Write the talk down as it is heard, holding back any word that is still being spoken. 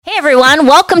everyone,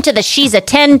 welcome to the She's a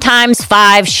 10 times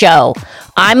 5 show.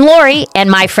 I'm Lori, and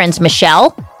my friends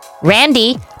Michelle,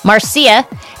 Randy, Marcia,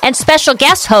 and special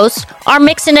guest hosts are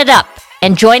mixing it up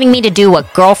and joining me to do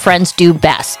what girlfriends do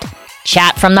best,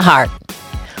 chat from the heart.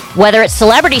 Whether it's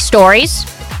celebrity stories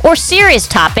or serious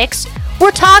topics, we're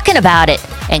talking about it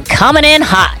and coming in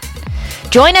hot.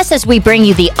 Join us as we bring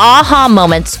you the aha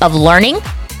moments of learning,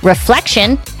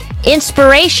 reflection,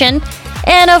 inspiration,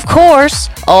 and of course,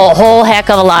 a whole heck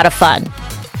of a lot of fun.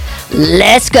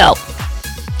 Let's go.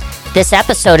 This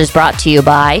episode is brought to you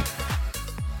by...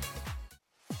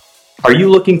 Are you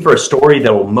looking for a story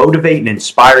that will motivate and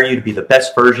inspire you to be the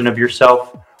best version of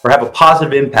yourself or have a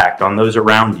positive impact on those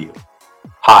around you?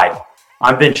 Hi,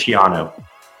 I'm Vince Sciano,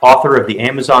 author of the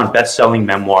Amazon best-selling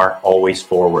memoir, Always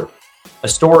Forward, a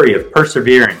story of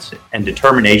perseverance and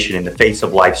determination in the face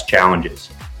of life's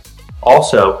challenges.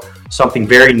 Also, something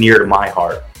very near to my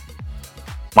heart,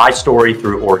 my story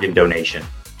through organ donation.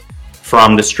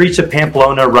 From the streets of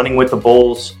Pamplona running with the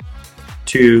bulls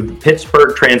to the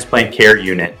Pittsburgh Transplant Care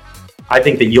Unit, I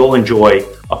think that you'll enjoy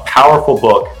a powerful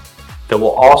book that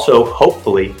will also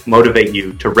hopefully motivate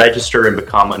you to register and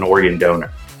become an organ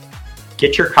donor.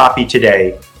 Get your copy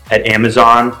today at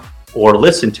Amazon or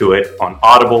listen to it on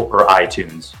Audible or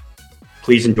iTunes.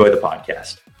 Please enjoy the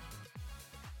podcast.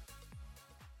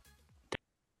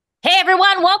 Hey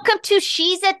everyone, welcome to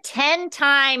She's a 10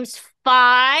 times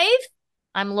 5.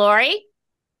 I'm Lori.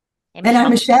 And I'm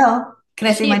Michelle. Can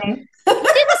I say my name?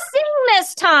 Didn't sing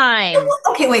this time.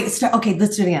 Okay, wait. Start. Okay,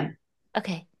 let's do it again.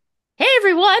 Okay. Hey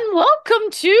everyone, welcome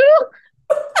to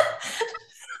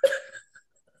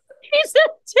She's a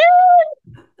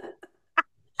 10.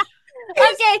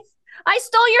 Okay, I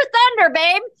stole your thunder,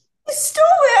 babe. You stole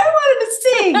it. I wanted to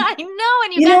sing. I know,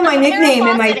 and you got know my nickname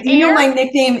in my hair?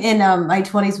 nickname in my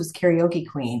 20s was Karaoke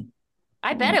Queen.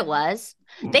 I bet it was.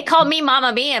 They called me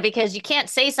Mamma Mia because you can't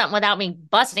say something without me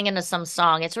busting into some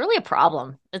song. It's really a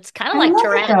problem. It's kind of like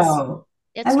Tourette's.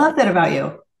 I love that about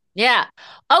you. Yeah.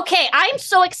 Okay. I'm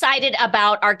so excited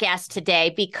about our guest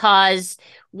today because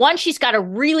one, she's got a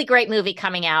really great movie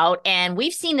coming out and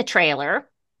we've seen the trailer.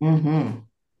 Mm-hmm.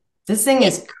 This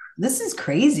is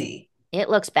crazy. It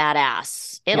looks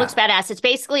badass. It looks badass. It's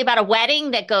basically about a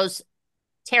wedding that goes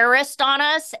terrorist on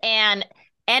us and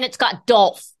it's got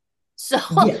Dolph. So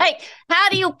like, how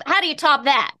do you top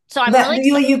that? So I'm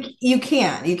really excited. You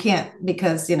can't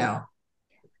because it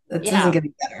doesn't get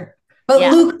any better.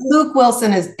 But Luke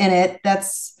Wilson is in it.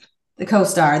 That's the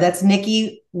co-star. That's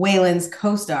Nicky Whelan's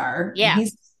co-star. Yeah,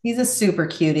 he's a super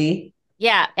cutie.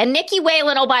 Yeah. And Nicky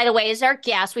Whelan, oh, by the way, is our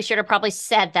guest. We should have probably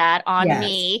said that on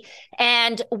me.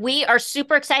 And we are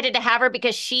super excited to have her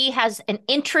because she has an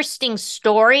interesting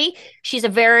story. She's a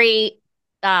very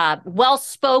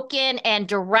well-spoken and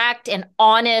direct and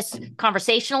honest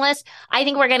conversationalist. I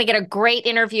think we're going to get a great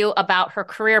interview about her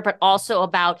career, but also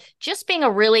about just being a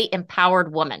really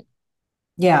empowered woman.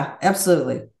 Yeah,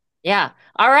 absolutely. Yeah.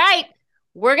 All right.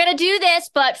 We're going to do this.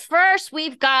 But first,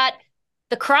 we've got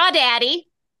the Crawdaddy.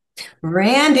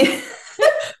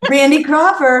 Randy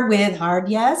Crawford with hard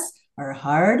yes or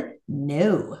hard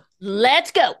no. Let's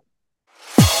go.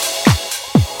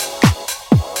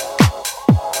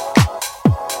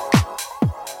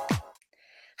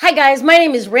 Hi guys, my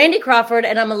name is Randy Crawford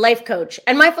and I'm a life coach.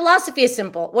 And my philosophy is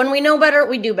simple. When we know better,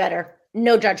 we do better.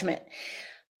 No judgment.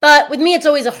 But with me, it's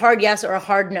always a hard yes or a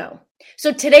hard no.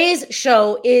 So today's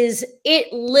show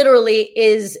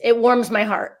it warms my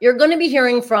heart. You're going to be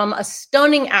hearing from a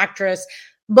stunning actress,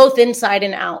 both inside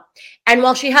and out. And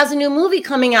while she has a new movie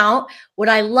coming out, what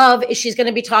I love is she's going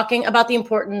to be talking about the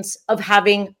importance of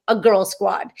having a girl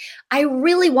squad. I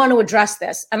really want to address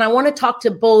this. And I want to talk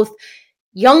to both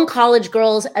young college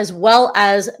girls as well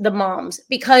as the moms,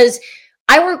 because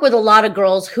I work with a lot of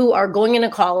girls who are going into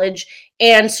college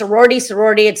and sorority,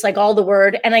 it's like all the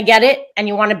word. And I get it. And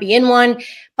you want to be in one.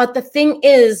 But the thing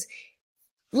is,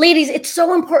 ladies, it's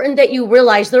so important that you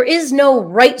realize there is no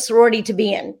right sorority to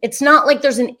be in. It's not like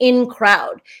there's an in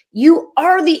crowd. You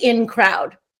are the in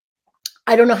crowd.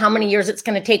 I don't know how many years it's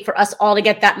going to take for us all to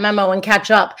get that memo and catch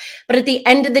up. But at the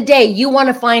end of the day, you want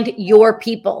to find your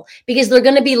people because they're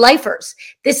going to be lifers.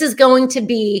 This is going to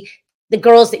be the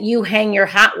girls that you hang your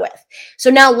hat with. So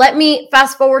now let me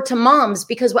fast forward to moms,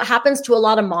 because what happens to a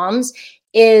lot of moms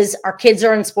is our kids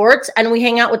are in sports and we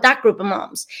hang out with that group of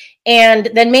moms. And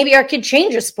then maybe our kid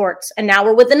changes sports and now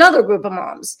we're with another group of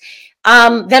moms.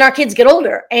 Then our kids get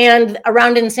older, and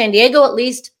around in San Diego, at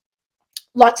least,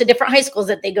 lots of different high schools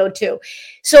that they go to.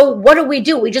 So what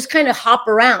do? We just kind of hop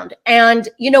around. And,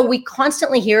 we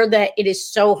constantly hear that it is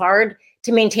so hard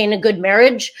to maintain a good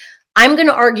marriage. I'm going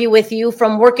to argue with you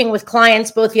from working with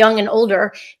clients, both young and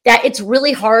older, that it's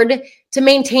really hard to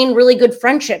maintain really good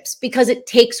friendships because it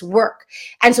takes work.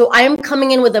 And so I am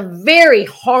coming in with a very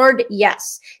hard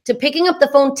yes to picking up the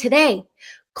phone today,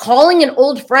 calling an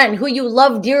old friend who you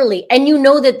love dearly, and you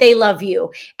know that they love you.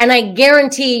 And I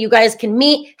guarantee you guys can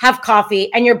meet, have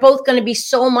coffee, and you're both going to be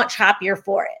so much happier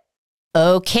for it.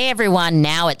 Okay, everyone,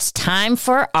 now it's time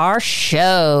for our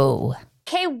show.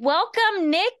 Okay, welcome,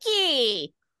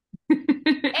 Nicky.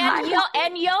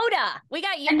 and Yoda. We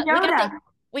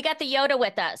got the Yoda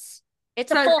with us. It's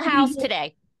a full house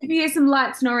today. If you hear some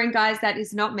light snoring, guys, that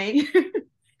is not me.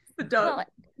 The dog.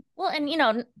 Well,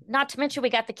 and not to mention we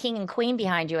got the king and queen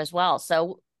behind you as well.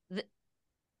 So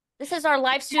this is our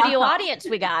live studio audience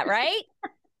we got, right?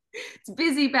 It's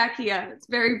busy back here. It's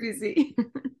very busy.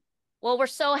 Well, we're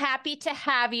so happy to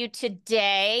have you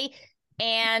today.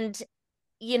 And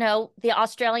the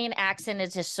Australian accent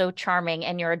is just so charming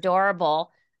and you're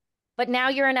adorable. But now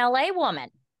you're an LA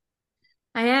woman.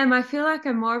 I am. I feel like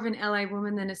I'm more of an LA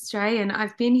woman than Australian.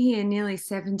 I've been here nearly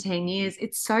 17 years.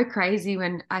 It's so crazy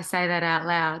when I say that out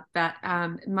loud. But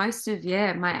most of,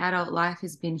 my adult life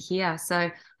has been here.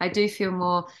 So I do feel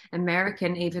more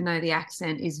American, even though the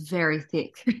accent is very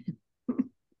thick.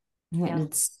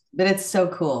 But it's so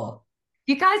cool.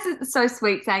 You guys are so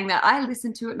sweet saying that. I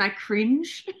listen to it and I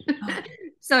cringe.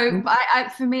 So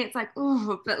for me, it's like,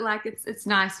 oh, but like it's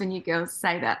nice when you girls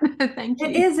say that. Thank you.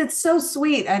 It is. It's so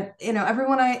sweet.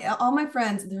 All my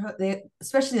friends, they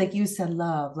especially like you said,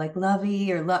 love, like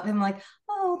lovey or love. I'm like,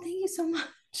 oh, thank you so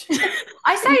much.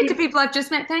 I say it to people I've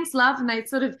just met, thanks, love, and they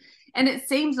sort of, and it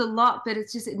seems a lot, but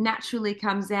it naturally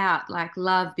comes out like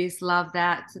love this, love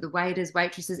that, to the waiters,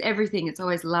 waitresses, everything. It's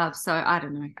always love. So I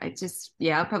don't know.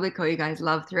 I'll probably call you guys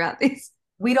love throughout this.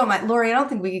 We don't mind, Lori. I don't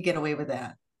think we could get away with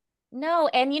that. No,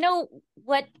 and you know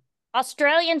what,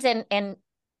 Australians and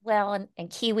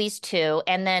Kiwis too,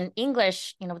 and then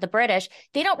English, the British,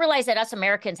 they don't realize that us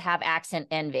Americans have accent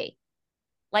envy.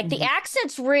 Like the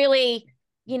accents really,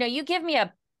 you give me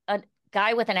a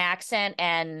guy with an accent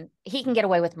and he can get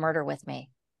away with murder with me.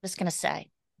 Just gonna say.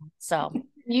 So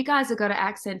you guys have got an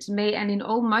accent to me, and in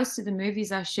most of the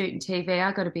movies I shoot in TV,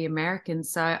 I got to be American.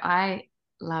 So I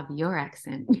love your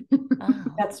accent. Oh,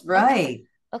 that's right.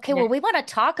 Okay, well, we want to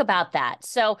talk about that.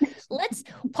 So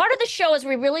part of the show is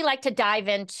we really like to dive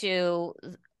into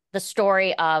the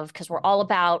story because we're all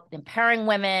about empowering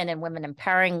women and women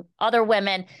empowering other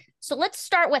women. So let's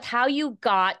start with how you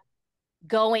got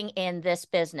going in this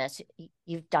business.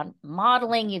 You've done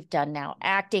modeling, you've done now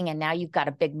acting, and now you've got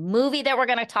a big movie that we're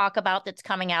going to talk about that's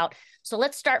coming out. So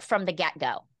let's start from the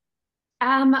get-go.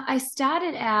 I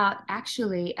started out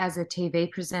actually as a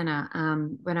TV presenter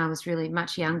when I was really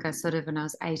much younger, sort of when I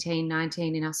was 18,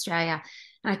 19 in Australia.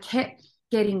 And I kept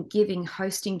giving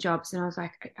hosting jobs. And I was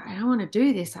like, I don't want to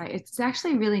do this. It's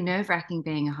actually really nerve-wracking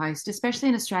being a host, especially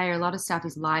in Australia. A lot of stuff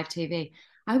is live TV.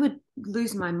 I would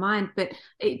lose my mind, but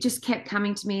it just kept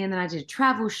coming to me. And then I did a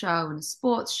travel show and a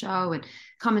sports show and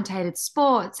commentated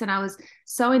sports. And I was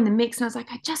so in the mix. And I was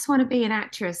like, I just want to be an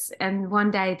actress. And one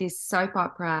day this soap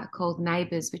opera called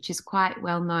Neighbours, which is quite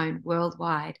well known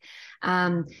worldwide,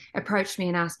 approached me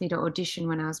and asked me to audition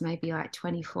when I was maybe like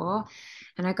 24.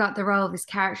 And I got the role of this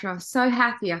character. I was so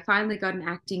happy. I finally got an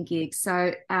acting gig.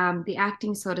 So the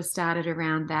acting sort of started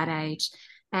around that age.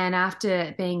 And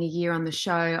after being a year on the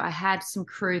show, I had some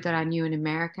crew that I knew in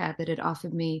America that had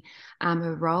offered me a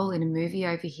role in a movie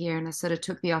over here. And I sort of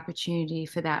took the opportunity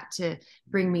for that to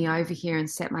bring me over here and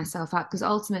set myself up, because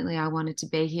ultimately I wanted to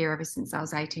be here ever since I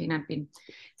was 18. I'd been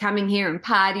coming here and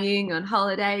partying on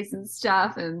holidays and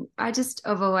stuff. And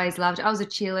I've always loved it. I was a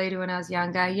cheerleader when I was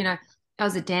younger. I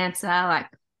was a dancer, like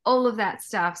all of that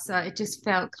stuff. So it just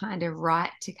felt kind of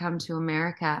right to come to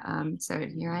America. So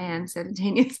here I am,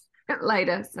 17 years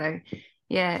later. So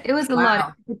yeah, it was a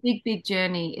lot. It's a big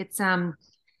journey. It's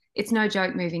no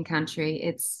joke moving country.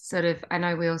 It's sort of, I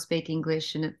know we all speak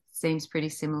English and it seems pretty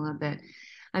similar, but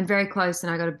I'm very close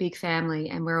and I got a big family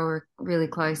and we're all really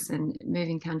close, and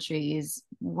moving country is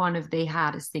one of the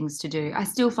hardest things to do. I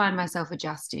still find myself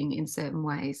adjusting in certain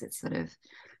ways. It's sort of,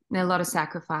 a lot of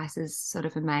sacrifices sort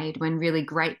of are made when really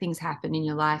great things happen in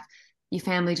your life. Your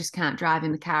family just can't drive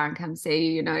in the car and come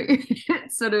see you,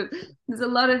 It's sort of, there's a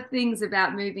lot of things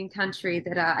about moving country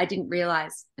that I didn't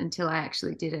realize until I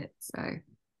actually did it. So,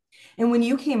 and when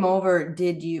you came over,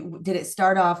 did it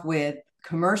start off with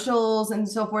commercials and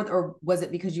so forth, or was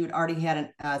it because you had already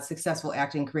had a successful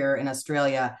acting career in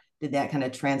Australia? Did that kind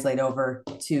of translate over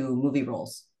to movie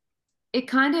roles? It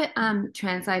kind of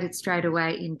translated straight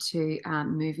away into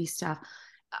movie stuff.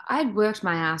 I'd worked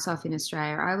my ass off in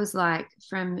Australia. I was like,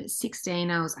 from 16,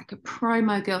 I was like a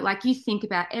promo girl. Like, you think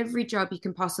about every job you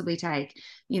can possibly take,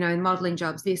 modeling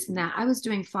jobs, this and that. I was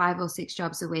doing 5 or 6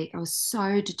 jobs a week. I was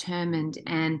so determined,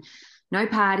 and no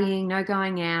partying, no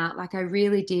going out. Like, I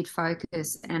really did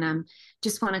focus, and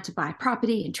just wanted to buy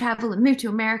property and travel and move to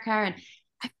America. And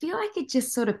I feel like it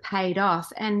just sort of paid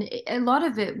off. And a lot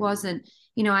of it wasn't,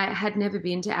 I had never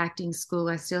been to acting school.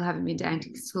 I still haven't been to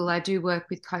acting school. I do work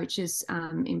with coaches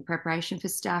in preparation for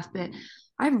stuff, but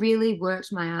I really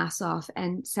worked my ass off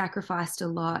and sacrificed a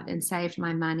lot and saved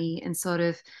my money, and sort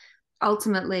of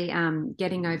ultimately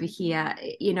getting over here,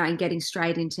 and getting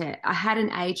straight into, I had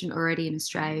an agent already in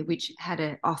Australia, which had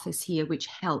an office here, which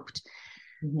helped.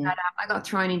 Mm-hmm. But I got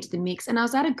thrown into the mix, and I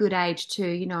was at a good age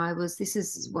too. This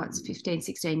is what's 15,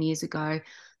 16 years ago.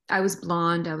 I was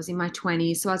blonde. I was in my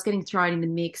 20s. So I was getting thrown in the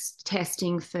mix,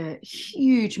 testing for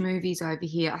huge movies over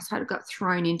here. I sort of got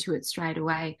thrown into it straight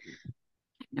away.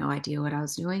 No idea what I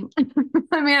was doing.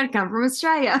 I mean, I'd come from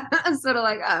Australia. I'm sort of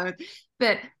like, oh.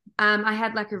 But I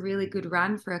had like a really good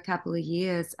run for a couple of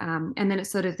years. And then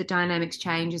it's sort of, the dynamics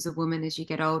change as a woman as you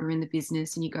get older in the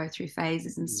business and you go through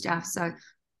phases and stuff. So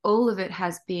all of it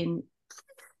has been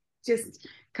just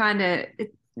kind of,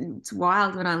 it's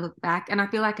wild when I look back. And I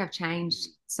feel like I've changed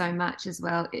so much as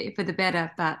well, for the better.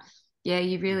 But yeah,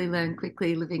 you really learn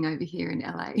quickly living over here in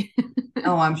LA.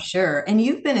 Oh, I'm sure. And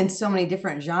you've been in so many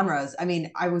different genres. I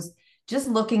mean, I was just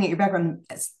looking at your background,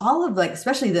 all of, like,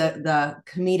 especially the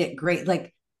comedic great,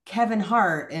 like Kevin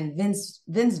Hart and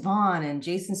Vince Vaughn and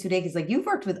Jason Sudeikis. Like, you've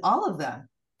worked with all of them.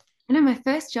 I know my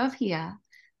first job here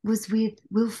was with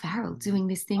Will Ferrell doing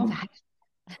this thing for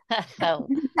Oh.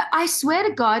 I swear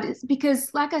to God, it's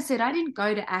because, like I said, I didn't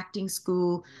go to acting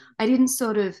school. I didn't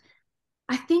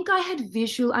I think I had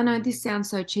I know this sounds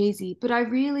so cheesy, but I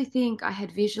really think I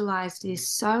had visualized this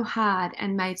so hard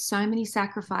and made so many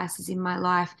sacrifices in my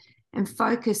life and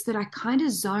focused that I kind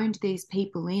of zoned these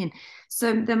people in.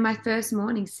 So then my first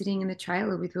morning sitting in the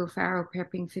trailer with Will Ferrell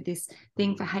prepping for this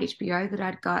thing for HBO that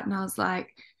I'd got, and I was like,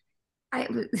 it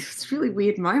was a really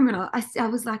weird moment. I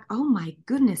was like, oh my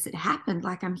goodness, it happened.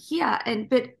 Like, I'm here.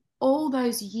 But all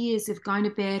those years of going to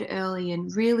bed early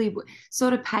and really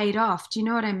sort of paid off. Do you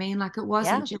know what I mean? Like, it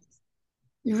wasn't just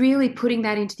really putting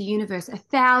that into the universe,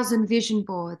 1,000 vision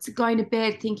boards, going to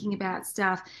bed thinking about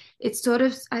stuff. It's sort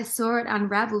of, I saw it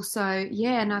unravel. So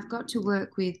yeah, and I've got to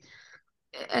work with,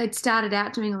 I'd started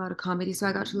out doing a lot of comedy, so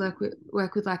I got to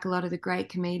work with like a lot of the great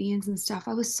comedians and stuff.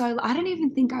 I don't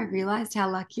even think I realized how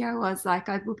lucky I was. Like,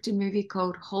 I booked a movie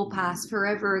called Hall Pass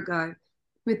forever ago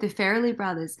with the Farrelly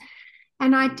brothers.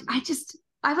 And I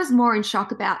was more in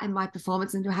shock about my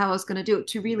performance and how I was going to do it,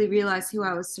 to really realize who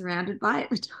I was surrounded by at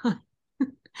the time.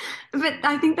 But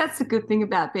I think that's the good thing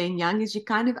about being young, is you're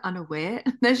kind of unaware.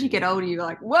 And as you get older, you're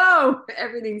like, whoa,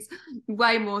 everything's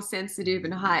way more sensitive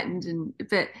and heightened.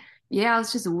 But yeah, I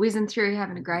was just whizzing through,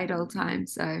 having a great old time.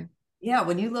 So yeah,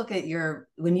 when you look at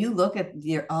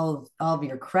all of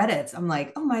your credits, I'm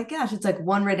like, oh my gosh, it's like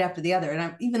one right after the other. And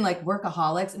I'm even like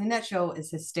Workaholics. I mean, that show is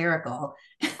hysterical.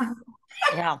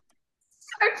 Yeah.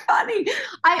 So funny.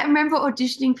 I remember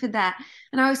auditioning for that,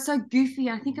 and I was so goofy.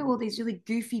 I think I wore these really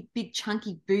goofy, big,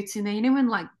 chunky boots in there. You know, when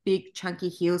like big, chunky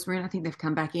heels were in. I think they've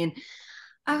come back in.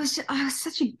 I was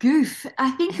such a goof.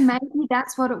 I think maybe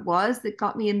that's what it was that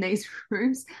got me in these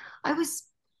rooms.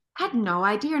 Had no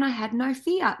idea, and I had no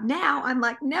fear. Now I'm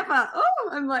like, never. Oh,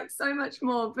 I'm like so much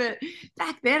more. But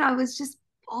back then I was just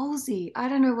ballsy. I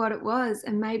don't know what it was.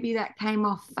 And maybe that came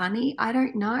off funny. I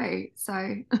don't know.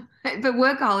 So, but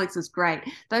Workaholics was great.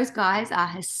 Those guys are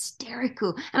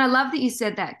hysterical. And I love that you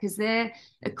said that, because they're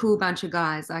a cool bunch of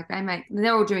guys. Like,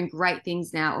 they're all doing great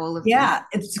things now, all of them. Yeah,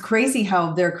 it's crazy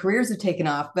how their careers have taken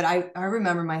off. But I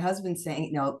remember my husband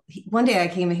saying, one day I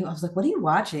came in, I was like, what are you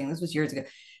watching? This was years ago.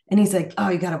 And he's like, oh,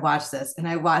 you got to watch this. And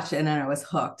I watched it, and then I was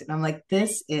hooked. And I'm like,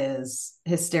 this is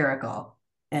hysterical.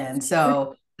 And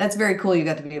so that's very cool. You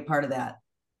got to be a part of that.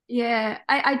 Yeah,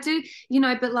 I do,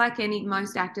 but like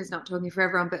most actors, not talking for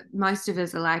everyone, but most of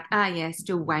us are like, yeah,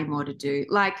 still way more to do.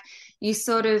 Like, you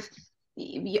sort of,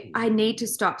 I need to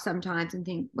stop sometimes and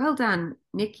think, well done,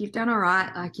 Nick, you've done all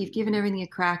right. Like, you've given everything a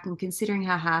crack, and considering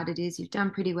how hard it is, you've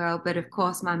done pretty well. But of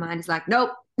course, my mind is like,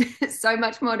 nope, so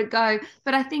much more to go.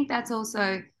 But I think that's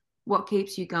also what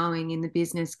keeps you going in the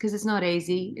business, because it's not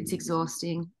easy. It's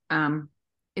exhausting.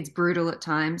 It's brutal at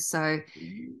times. So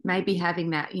maybe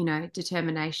having that,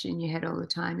 determination in your head all the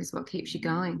time is what keeps you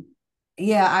going.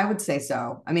 Yeah, I would say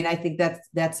so. I mean, I think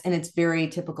that's, and it's very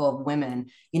typical of women,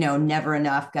 never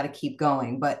enough, got to keep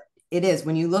going. But it is,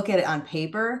 when you look at it on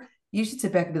paper, you should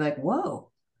sit back and be like,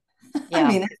 whoa. Yeah. I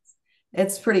mean,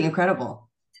 it's pretty incredible.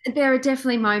 There are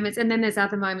definitely moments, and then there's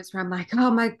other moments where I'm like,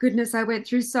 oh my goodness, I went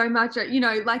through so much. There's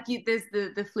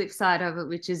the flip side of it,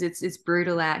 which is it's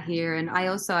brutal out here. And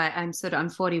I'm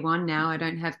 41 now. I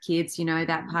don't have kids.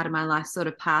 That part of my life sort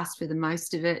of passed for the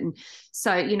most of it. And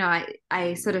so,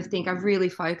 I sort of think I've really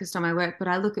focused on my work, but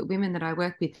I look at women that I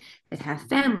work with that have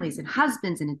families and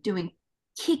husbands and are doing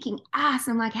kicking ass.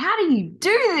 I'm like, how do you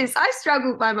do this? I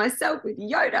struggle by myself with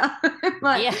Yoda.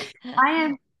 Yeah. I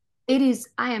am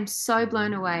I am so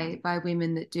blown away by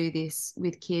women that do this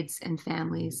with kids and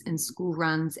families and school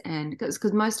runs, and because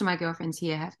most of my girlfriends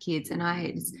here have kids, and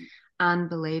it's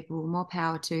unbelievable. More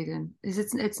power to them.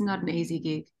 It's not an easy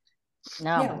gig.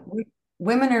 No. Yeah,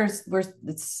 women we're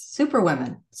it's super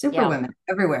women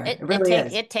everywhere. It really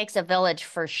is. It takes a village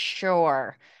for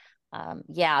sure.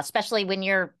 Yeah, especially when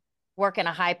you're working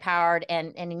a high powered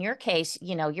and in your case,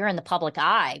 you're in the public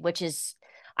eye, which is,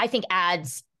 I think,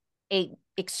 adds a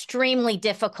extremely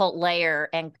difficult layer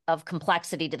of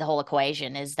complexity to the whole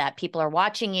equation, is that people are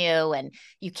watching you and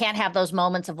you can't have those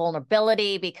moments of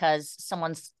vulnerability because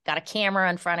someone's got a camera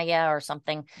in front of you or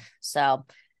something. So,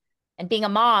 and being a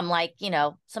mom,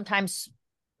 sometimes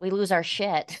we lose our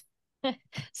shit.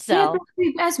 So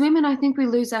yeah, as women, I think we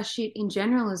lose our shit in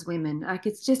general as women. Like,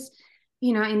 it's just,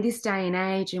 in this day and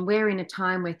age, and we're in a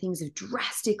time where things have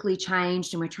drastically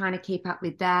changed and we're trying to keep up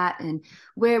with that, and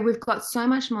where we've got so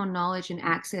much more knowledge and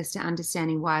access to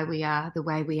understanding why we are the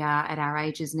way we are at our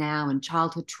ages now, and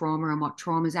childhood trauma and what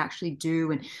traumas actually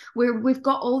do. And we've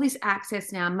got all this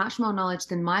access now, much more knowledge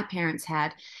than my parents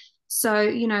had. So,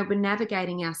 we're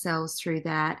navigating ourselves through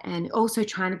that, and also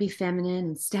trying to be feminine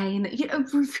and stay in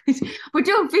we're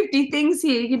doing 50 things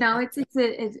here.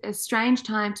 It's a strange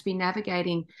time to be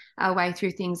navigating our way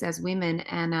through things as women.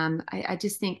 And I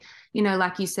just think,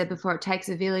 like you said before, it takes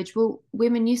a village. Well,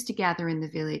 women used to gather in the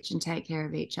village and take care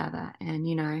of each other.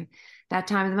 And, that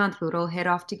time of the month, we would all head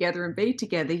off together and be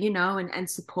together, and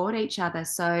support each other.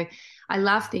 So I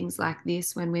love things like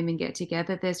this when women get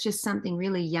together. There's just something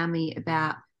really yummy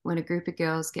about when a group of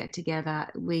girls get together.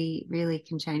 We really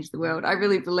can change the world. I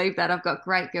really believe that. I've got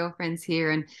great girlfriends here,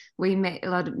 and we meet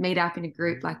up in a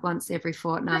group like once every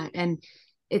fortnight, and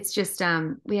it's just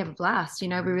we have a blast. We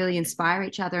really inspire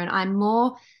each other, and I'm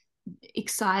more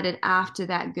excited after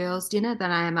that girls' dinner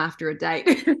than I am after a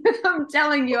date. I'm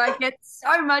telling you, I get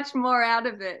so much more out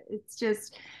of it. It's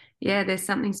just, yeah, there's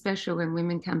something special when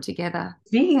women come together.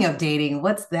 Speaking of dating,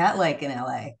 what's that like in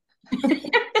LA?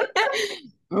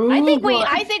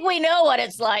 I think we know what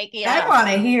it's like. Yeah. I want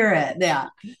to hear it. Yeah.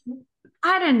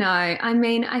 I don't know. I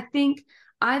mean, I think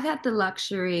I've had the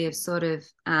luxury of sort of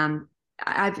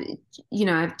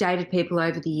I've dated people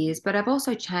over the years, but I've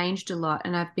also changed a lot,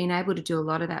 and I've been able to do a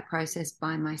lot of that process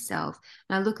by myself.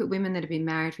 And I look at women that have been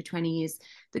married for 20 years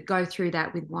that go through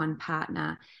that with one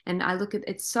partner, and I look at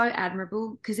it's so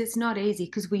admirable, because it's not easy,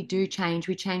 because we do change.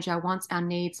 We change our wants, our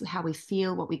needs, how we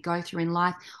feel, what we go through in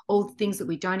life, all the things that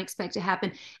we don't expect to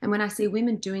happen. And when I see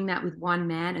women doing that with one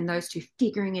man and those two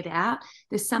figuring it out,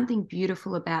 there's something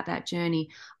beautiful about that journey.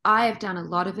 I have done a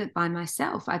lot of it by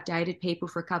myself. I've dated people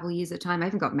for a couple of years at a time. I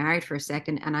even got married for a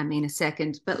second, and I mean a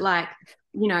second, but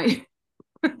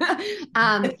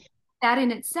that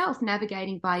in itself,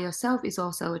 navigating by yourself, is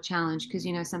also a challenge, because,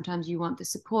 sometimes you want the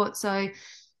support. So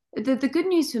the good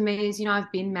news for me is,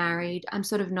 I've been married. I'm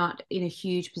sort of not in a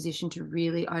huge position to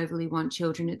really overly want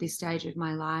children at this stage of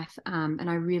my life. And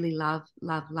I really love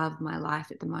my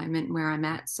life at the moment where I'm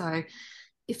at. So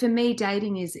for me,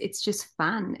 dating it's just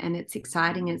fun, and it's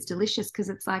exciting, and it's delicious, because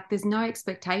it's like there's no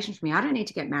expectation for me. I don't need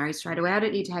to get married straight away. I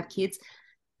don't need to have kids.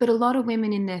 But a lot of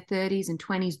women in their 30s and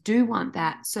 20s do want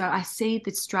that. So I see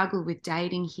the struggle with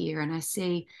dating here, and I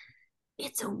see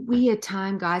it's a weird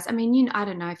time, guys. I mean, I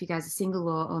don't know if you guys are single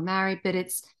or married, but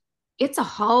it's a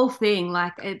whole thing.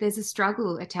 Like, there's a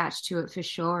struggle attached to it for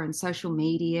sure, and social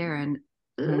media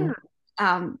and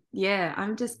yeah,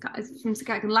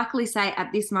 I can luckily say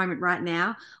at this moment right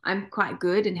now, I'm quite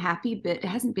good and happy, but it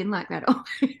hasn't been like that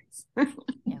always.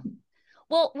 Yeah.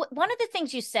 Well, one of the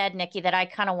things you said, Nicky, that I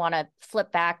kind of want to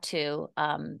flip back to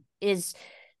is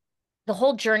the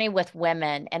whole journey with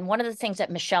women. And one of the things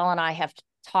that Michelle and I have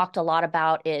talked a lot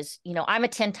about is, I'm a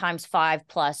 10 times 5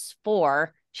 plus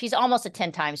 4. She's almost a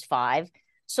 10 times 5.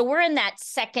 So we're in that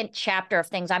second chapter of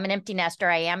things. I'm an empty nester.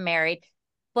 I am married.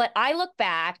 But I look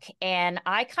back, and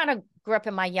I kind of grew up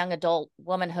in my young adult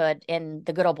womanhood in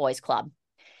the Good Old Boys Club.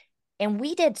 And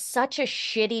we did such a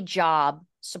shitty job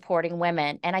supporting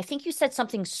women. And I think you said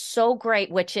something so great,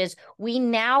 which is we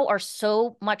now are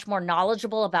so much more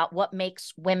knowledgeable about what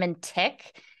makes women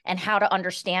tick and how to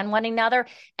understand one another.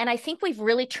 And I think we've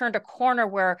really turned a corner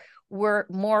where we're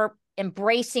more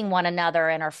embracing one another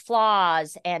and our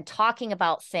flaws and talking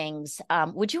about things.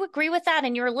 Would you agree with that?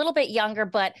 And you're a little bit younger,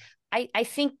 but I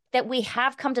think that we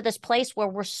have come to this place where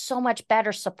we're so much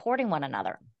better supporting one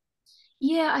another.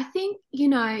 Yeah, I think,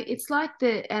 it's like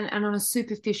and on a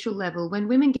superficial level, when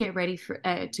women get ready for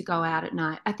to go out at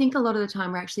night, I think a lot of the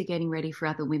time we're actually getting ready for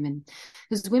other women,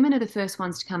 because women are the first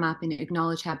ones to come up and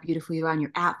acknowledge how beautiful you are in your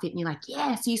outfit. And you're like,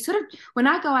 yeah. So you sort of, when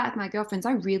I go out with my girlfriends,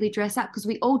 I really dress up because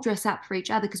we all dress up for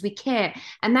each other because we care.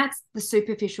 And that's the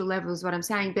superficial level is what I'm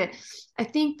saying. But I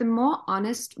think the more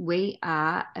honest we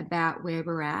are about where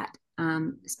we're at,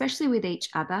 especially with each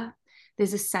other,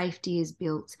 there's a safety is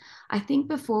built. I think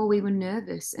before we were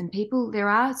nervous, and there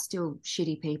are still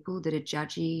shitty people that are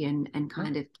judgy and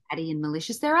kind of catty and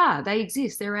malicious. They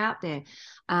exist, they're out there,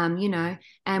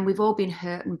 and we've all been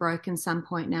hurt and broken some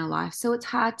point in our life. So it's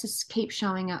hard to keep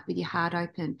showing up with your heart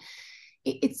open.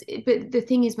 But the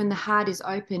thing is, when the heart is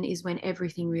open is when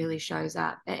everything really shows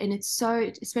up. And it's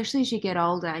so, especially as you get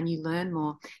older and you learn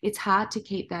more, it's hard to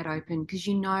keep that open because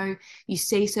you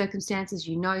see circumstances,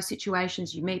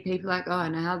 situations, you meet people like, oh, I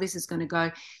know how this is going to go.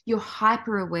 You're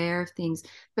hyper aware of things.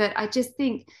 But I just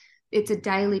think it's a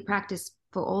daily practice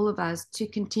for all of us to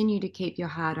continue to keep your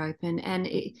heart open. And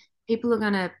people are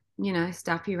going to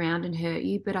stuff you around and hurt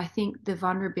you. But I think the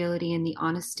vulnerability and the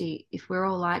honesty, if we're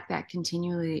all like that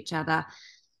continually with each other,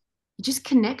 you just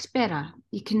connect better.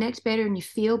 You connect better and you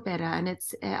feel better. And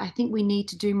I think we need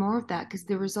to do more of that because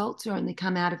the results only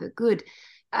come out of it good.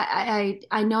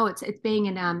 I know it's being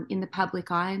in the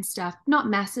public eye and stuff, not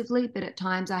massively, but at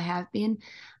times I have been.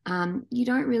 You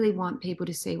don't really want people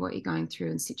to see what you're going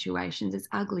through in situations. It's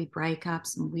ugly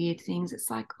breakups and weird things. It's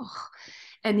like, oh,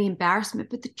 and the embarrassment.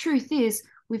 But the truth is,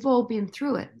 we've all been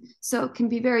through it. So it can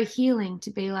be very healing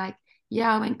to be like,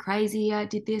 yeah, I went crazy. I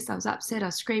did this. I was upset. I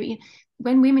was screaming.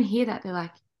 When women hear that, they're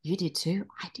like, you did too.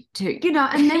 I did too.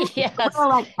 And then yes. we're all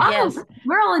like, oh, yes.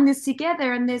 We're all in this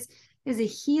together. And there's a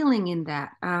healing in that.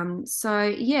 So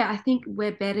yeah, I think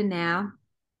we're better now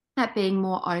at being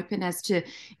more open as to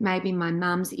maybe my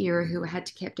mum's era who had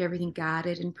to kept everything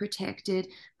guarded and protected,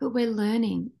 but we're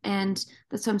learning. And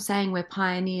that's what I'm saying. We're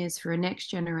pioneers for a next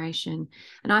generation.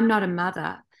 And I'm not a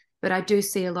mother, but I do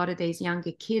see a lot of these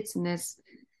younger kids and there's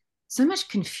so much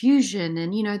confusion.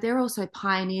 And, they're also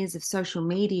pioneers of social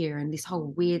media and this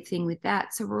whole weird thing with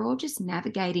that. So we're all just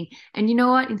navigating. And you know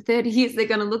what? In 30 years, they're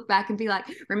going to look back and be like,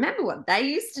 remember what they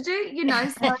used to do?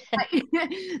 So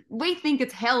we think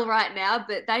it's hell right now,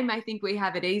 but they may think we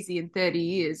have it easy in 30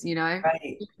 years,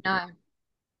 Right. No.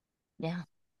 Yeah.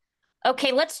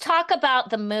 Okay, let's talk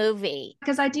about the movie.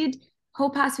 Because I did Hall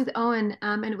Pass with Owen,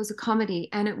 and it was a comedy,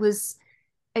 and it was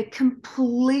a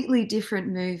completely different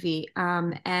movie.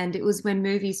 And it was when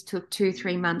movies took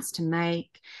 2-3 months to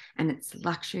make, and it's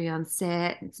luxury on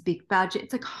set, it's a big budget,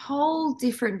 it's like a whole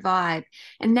different vibe.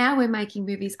 And now we're making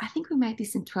movies. I think we made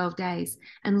this in 12 days.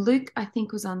 And Luke, I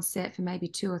think, was on set for maybe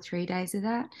 2 or 3 days of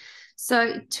that.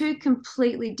 So 2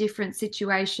 completely different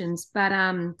situations. But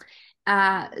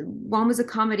one was a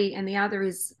comedy and the other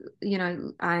is,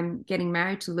 I'm getting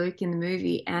married to Luke in the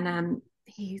movie, and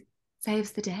he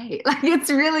saves the day. Like, it's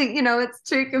really, it's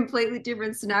 2 completely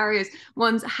different scenarios.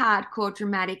 One's hardcore,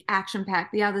 dramatic,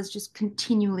 action-packed. The other's just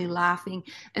continually laughing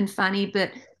and funny, but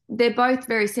they're both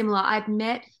very similar. I'd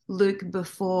met Luke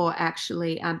before,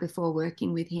 actually, before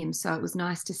working with him. So it was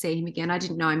nice to see him again. I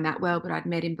didn't know him that well, but I'd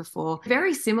met him before.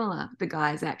 Very similar, the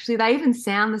guys, actually. They even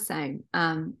sound the same.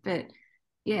 But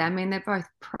yeah, I mean, they're both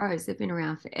pros. They've been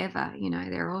around forever.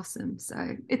 They're awesome.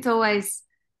 So it's always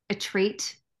a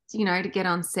treat, to get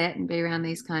on set and be around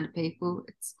these kind of people.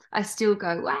 I still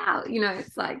go, wow,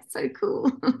 it's like so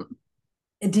cool.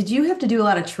 Did you have to do a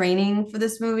lot of training for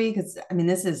this movie? Because I mean,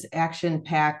 this is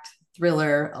action-packed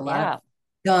thriller, a lot of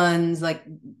guns. Like,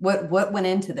 what went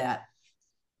into that?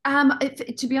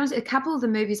 To be honest, a couple of the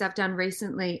movies I've done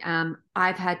recently,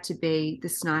 I've had to be the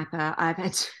sniper. I've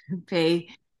had to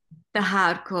be the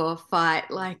hardcore fight.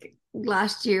 Like,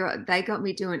 last year they got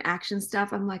me doing action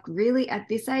stuff. I'm like, really, at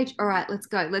this age? All right, let's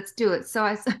go, let's do it. So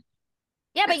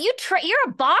yeah, but you're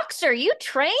a boxer. You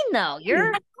train though.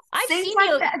 I've seen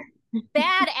you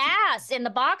badass in the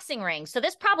boxing ring. So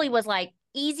this probably was like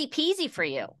easy peasy for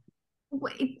you.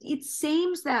 It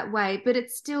seems that way, but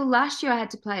it's still, last year I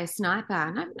had to play a sniper,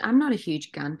 and I'm not a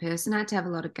huge gun person. I had to have a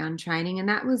lot of gun training, and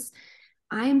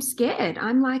I am scared.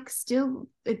 I'm like still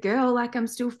a girl, like I'm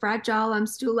still fragile. I'm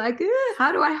still like,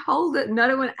 how do I hold it? And I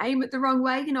don't want to aim it the wrong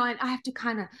way. I have to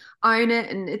kind of own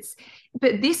it.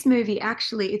 But this movie,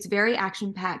 actually, it's very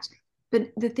action packed. But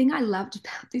the thing I loved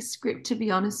about this script, to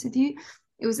be honest with you,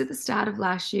 it was at the start of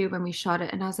last year when we shot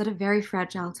it, and I was at a very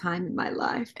fragile time in my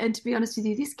life. And to be honest with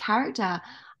you, this character,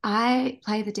 I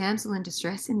play the damsel in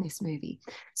distress in this movie.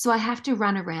 So I have to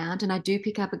run around, and I do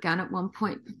pick up a gun at one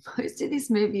point. Most of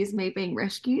this movie is me being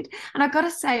rescued. And I got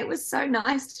to say, it was so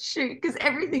nice to shoot because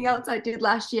everything else I did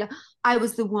last year, I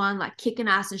was the one like kicking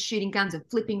ass and shooting guns and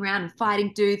flipping around and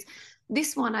fighting dudes.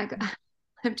 This one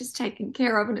I've just taken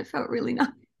care of, and it felt really nice.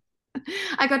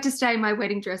 I got to stay in my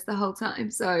wedding dress the whole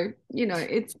time. So,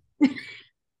 it's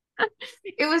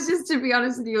it was just, to be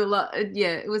honest with you, a lot.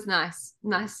 Yeah, it was nice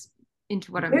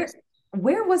into what I'm Where,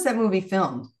 where was that movie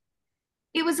filmed?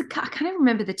 It was I can't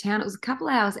remember the town. It was a couple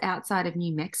of hours outside of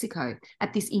New Mexico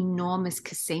at this enormous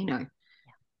casino.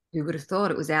 Who would have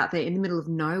thought it was out there in the middle of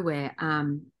nowhere?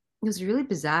 It was a really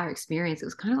bizarre experience. It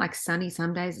was kind of like sunny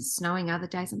some days and snowing other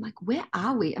days. I'm like, where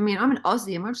are we? I mean, I'm an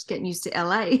Aussie. I'm just getting used to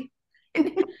LA.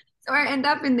 So I end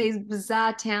up in these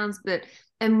bizarre towns,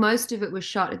 and most of it was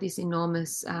shot at this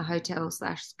enormous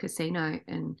hotel/casino,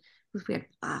 and we had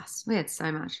blast. We had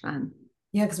so much fun.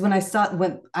 Yeah, because when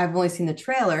I've only seen the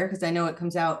trailer because I know it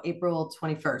comes out April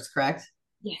 21st, correct?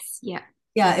 Yes, yeah.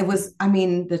 Yeah, it was, I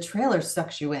mean, the trailer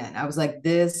sucks you in. I was like,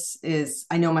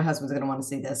 I know my husband's gonna want to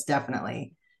see this,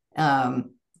 definitely. But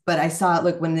I saw it,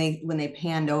 look, when they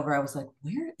panned over, I was like,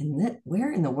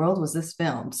 where in the world was this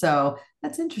filmed? So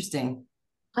that's interesting.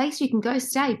 Place you can go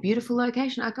stay, beautiful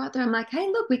location. I got there, I'm like, hey,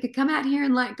 look, we could come out here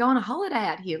and like go on a holiday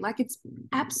out here. Like, it's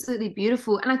absolutely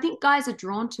beautiful. And I think guys are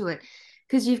drawn to it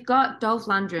because you've got Dolph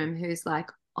Lundgren, who's like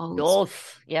old.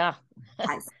 Dolph, yeah.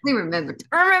 I remember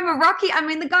Rocky. I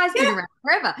mean, the guy's been around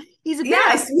forever. He's a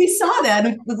we saw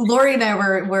that. Lori and I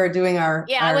were doing our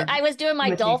I was doing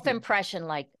my Dolph impression,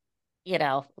 like,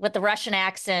 with the Russian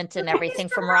accent and everything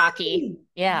from Rocky.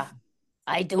 Yeah.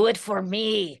 I do it for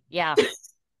me. Yeah.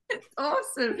 It's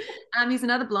awesome. He's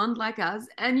another blonde like us,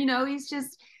 and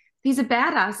he's a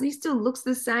badass. He still looks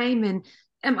the same, and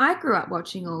I grew up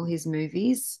watching all his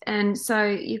movies, and so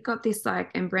you've got this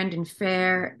and Brendan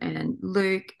Fair and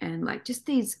Luke and like just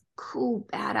these cool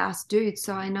badass dudes.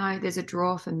 So I know there's a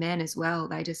draw for men as well.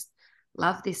 They just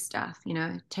love this stuff.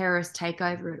 Terrorist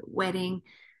takeover at a wedding.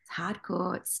 It's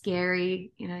hardcore. It's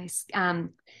scary.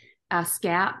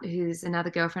 Scout, who's another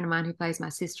girlfriend of mine who plays my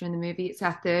sister in the movie. It's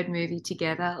our third movie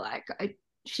together.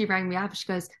 She rang me up and she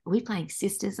goes, are we playing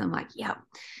sisters? I'm like, yep.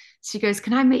 She goes,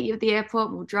 can I meet you at the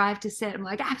airport? We'll drive to set. I'm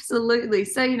like, absolutely.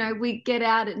 So, we get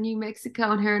out at New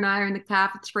Mexico, and her and I are in the car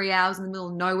for 3 hours in the middle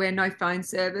of nowhere, no phone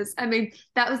service. I mean,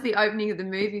 that was the opening of the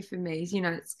movie for me.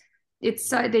 It's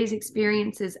so, these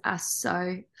experiences are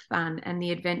so fun, and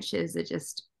the adventures are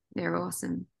they're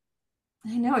awesome.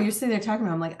 I know, you're sitting there talking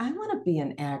about, I'm like, I want to be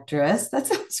an actress. That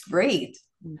sounds great.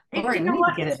 Lori, we need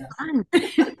to get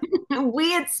it.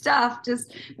 Weird stuff,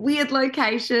 just weird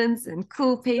locations and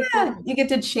cool people. Yeah, you get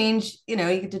to change,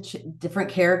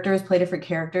 different characters, play different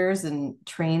characters and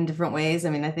train different ways. I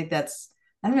mean, I think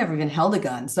I've never even held a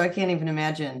gun, so I can't even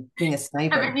imagine being a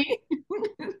sniper.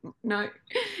 No.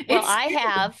 Well, I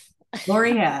have.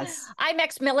 Lori has. I'm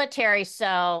ex-military,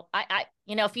 so I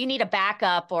if you need a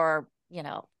backup or,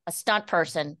 a stunt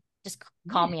person, just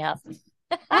call me up.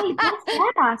 Hey, that's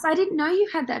badass. I didn't know you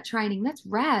had that training. That's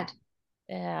rad.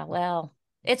 Yeah, well,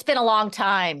 it's been a long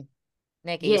time,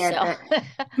 Nicky. Yeah, so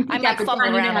I'm like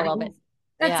fumbling around a little bit.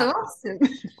 That's awesome.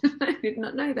 I did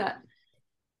not know that.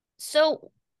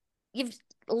 So you've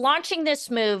launching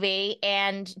this movie,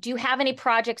 and do you have any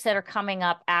projects that are coming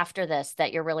up after this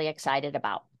that you're really excited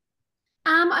about?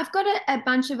 I've got a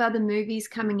bunch of other movies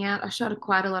coming out. I shot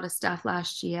quite a lot of stuff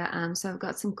last year, so I've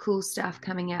got some cool stuff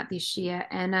coming out this year.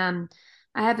 And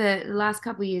I have the last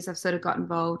couple of years I've sort of got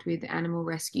involved with animal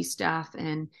rescue stuff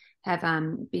and have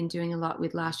been doing a lot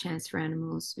with Last Chance for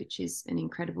Animals, which is an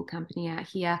incredible company out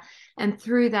here. And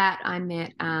through that, I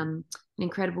met an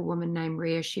incredible woman named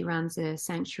Rhea. She runs a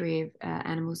sanctuary of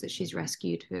animals that she's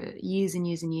rescued for years and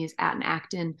years and years out in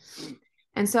Acton.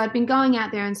 And so I'd been going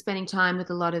out there and spending time with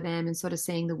a lot of them and sort of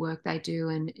seeing the work they do.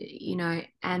 And,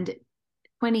 and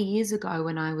 20 years ago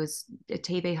when I was a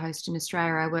TV host in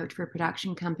Australia, I worked for a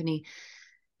production company,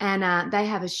 and they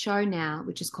have a show now,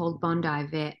 which is called Bondi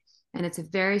Vet. And it's a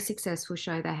very successful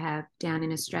show they have down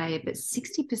in Australia, but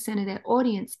 60% of their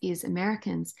audience is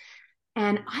Americans.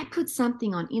 And I put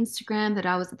something on Instagram that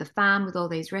I was at the farm with all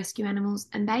these rescue animals,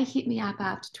 and they hit me up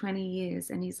after 20 years.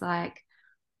 And he's like,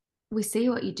 we see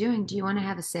what you're doing. Do you want to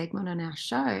have a segment on our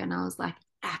show? And I was like,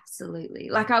 absolutely.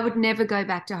 Like, I would never go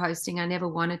back to hosting. I never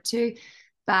wanted to.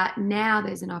 But now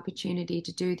there's an opportunity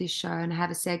to do this show and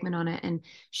have a segment on it and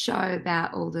show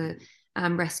about all the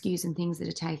rescues and things that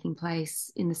are taking place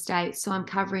in the States. So I'm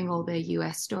covering all the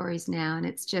US stories now. And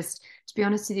it's just, to be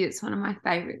honest with you, it's one of my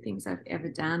favorite things I've ever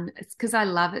done. It's because I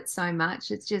love it so much.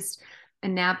 It's just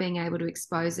and now being able to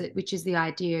expose it, which is the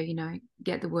idea,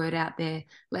 get the word out there,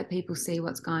 let people see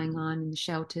what's going on in the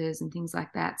shelters and things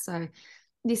like that. So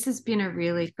this has been a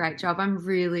really great job. I'm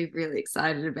really, really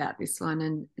excited about this one.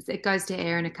 And it goes to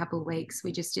air in a couple of weeks.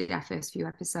 We just did our first few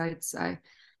episodes. So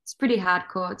it's pretty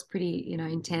hardcore. It's pretty,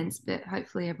 intense, but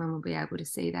hopefully everyone will be able to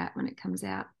see that when it comes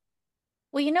out.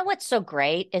 Well, you know what's so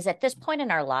great is at this point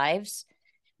in our lives,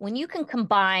 when you can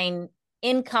combine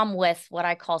income with what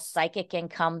I call psychic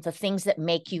income, the things that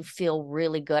make you feel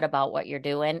really good about what you're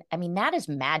doing, I mean, that is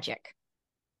magic.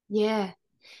 Yeah.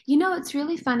 It's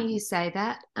really funny you say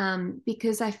that,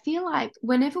 because I feel like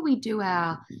whenever we do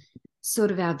our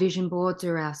vision boards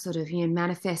or our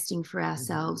manifesting for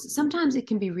ourselves, sometimes it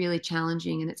can be really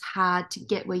challenging and it's hard to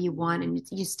get where you want and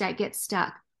you get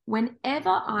stuck. Whenever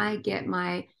I get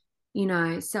my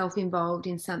self involved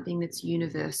in something that's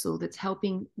universal, that's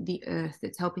helping the earth,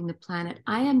 that's helping the planet,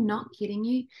 I am not kidding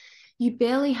you. You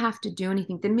barely have to do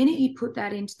anything. The minute you put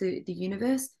that into the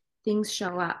universe, things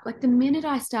show up. Like the minute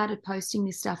I started posting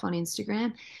this stuff on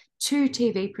Instagram, 2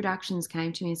 TV productions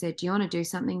came to me and said, do you want to do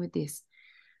something with this?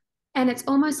 And it's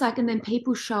almost like, and then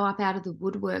people show up out of the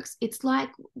woodworks. It's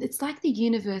like the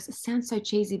universe, it sounds so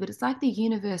cheesy, but it's like the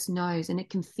universe knows and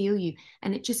it can feel you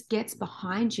and it just gets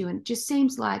behind you. And it just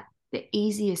seems like the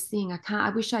easiest thing. I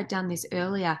wish I'd done this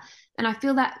earlier. And I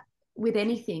feel that with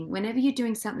anything, whenever you're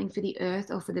doing something for the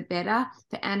earth or for the better,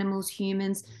 for animals,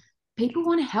 humans, people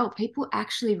want to help. People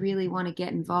actually really want to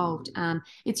get involved.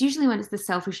 It's usually when it's the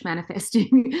selfish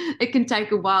manifesting, it can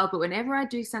take a while. But whenever I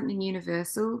do something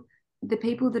universal, the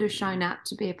people that have shown up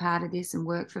to be a part of this and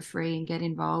work for free and get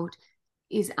involved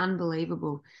is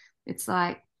unbelievable. It's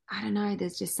like, I don't know,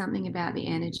 there's just something about the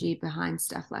energy behind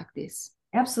stuff like this.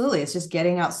 Absolutely. It's just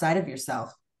getting outside of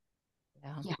yourself.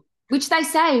 Yeah. Which they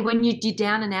say when you're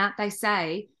down and out, they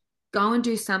say, go and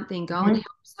do something, go and help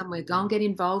somewhere, go and get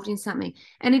involved in something.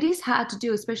 And it is hard to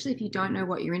do, especially if you don't know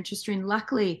what you're interested in.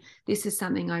 Luckily, this is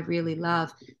something I really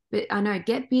love. But I know,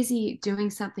 get busy doing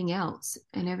something else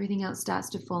and everything else starts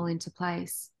to fall into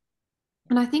place.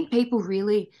 And I think people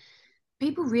really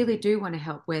do want to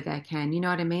help where they can. You know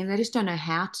what I mean? They just don't know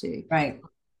how to. Right.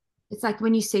 It's like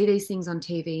when you see these things on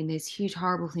TV and there's huge,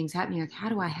 horrible things happening, like, how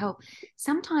do I help?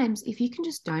 Sometimes if you can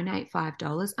just donate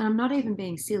 $5, and I'm not even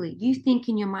being silly, you think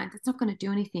in your mind, that's not going to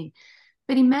do anything.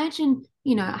 But imagine,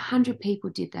 100 people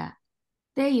did that.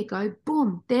 There you go.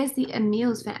 Boom. There's the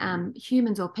meals for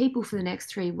humans or people for the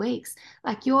next 3 weeks.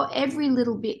 Like every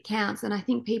little bit counts. And I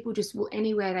think people just will,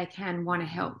 anywhere they can, want to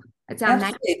help. It's our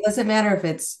Absolutely. It doesn't matter if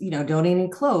it's,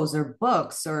 donating clothes or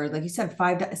books or, like you said,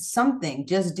 something.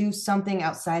 Just do something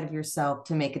outside of yourself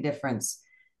to make a difference.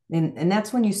 And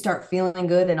that's when you start feeling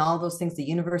good and all those things, the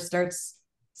universe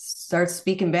starts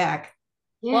speaking back.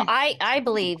 Yeah. Well, I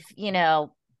believe,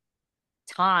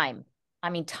 time. I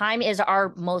mean, time is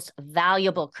our most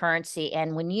valuable currency.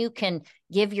 And when you can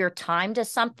give your time to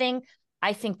something,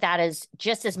 I think that is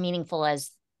just as meaningful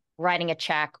as writing a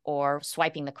check or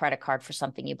swiping the credit card for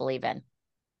something you believe in.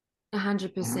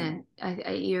 100%.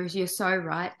 You're so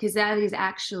right, because that is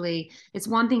actually, it's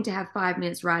one thing to have 5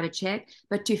 minutes, write a check,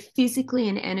 but to physically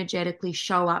and energetically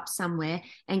show up somewhere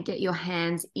and get your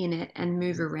hands in it and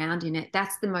move around in it.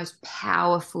 That's the most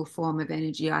powerful form of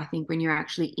energy, I think, when you're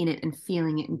actually in it and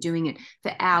feeling it and doing it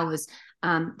for hours.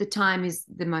 The time is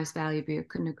the most valuable. I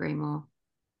couldn't agree more.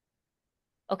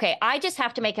 Okay, I just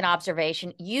have to make an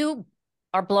observation. You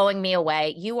are blowing me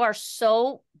away. You are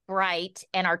so bright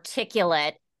and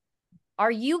articulate. Are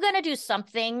you going to do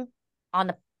something on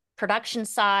the production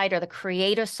side or the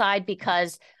creative side?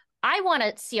 Because I want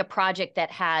to see a project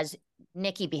that has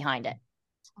Nicky behind it.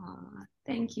 Oh,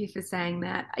 thank you for saying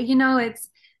that. It's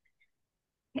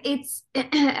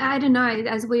I don't know,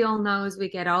 as we all know, as we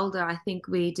get older, I think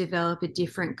we develop a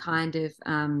different kind of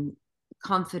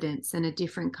confidence and a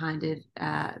different kind of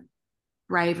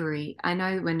bravery. I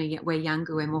know when we're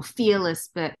younger, we're more fearless,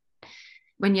 but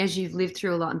as you've lived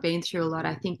through a lot and been through a lot,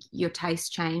 I think your tastes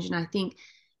change. And I think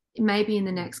maybe in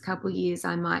the next couple of years,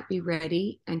 I might be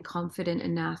ready and confident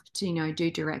enough to, do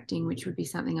directing, which would be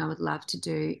something I would love to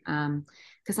do.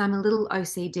 Because I'm a little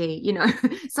OCD,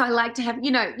 so I like to have,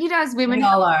 as women. We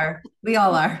all are. Do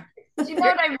you know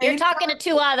what I mean? You're talking to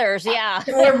 2 others. Yeah.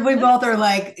 We both are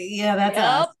like, yeah, that's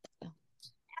us.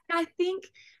 I think,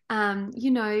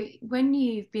 when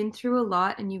you've been through a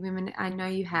lot, and you women, I know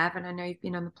you have, and I know you've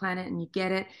been on the planet and you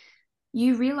get it,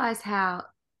 you realize how,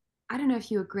 I don't know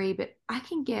if you agree, but I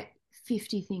can get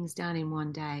 50 things done in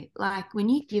one day. Like when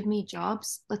you give me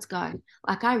jobs, let's go.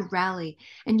 Like I rally,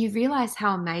 and you realize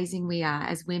how amazing we are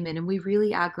as women, and we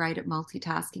really are great at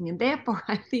multitasking. And therefore,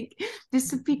 I think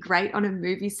this would be great on a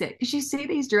movie set, because you see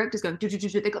these directors going,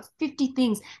 they've got 50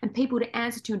 things and people to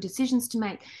answer to and decisions to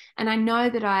make. And I know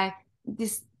that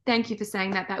thank you for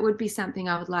saying that. That would be something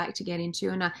I would like to get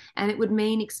into. And it would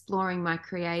mean exploring my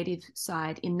creative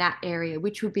side in that area,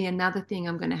 which would be another thing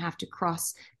I'm going to have to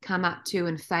come up to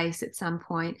and face at some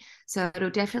point. So it'll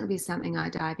definitely be something I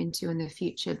dive into in the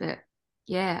future. But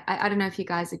yeah, I don't know if you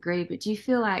guys agree, but do you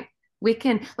feel like we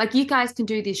can, like you guys can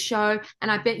do this show,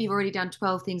 and I bet you've already done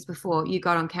 12 things before you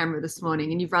got on camera this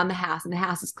morning, and you've run the house and the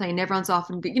house is clean, everyone's off,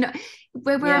 and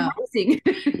we're amazing.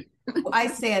 I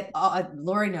say it,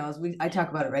 Lori knows, I talk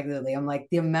about it regularly. I'm like,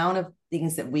 the amount of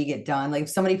things that we get done, like if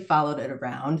somebody followed it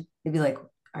around, they'd be like,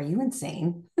 are you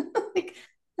insane? Like,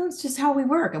 no, it's just how we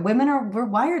work. And we're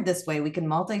wired this way. We can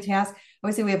multitask. I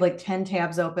always say we have like 10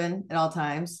 tabs open at all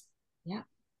times. Yeah,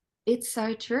 it's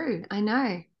so true. I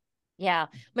know. Yeah.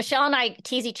 Michelle and I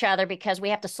tease each other because we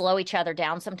have to slow each other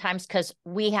down sometimes, because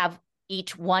we have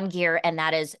each one gear, and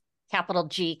that is capital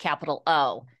G, capital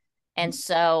O. And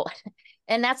so,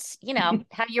 and that's,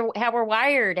 how we're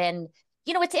wired. And,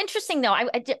 it's interesting though.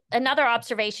 Another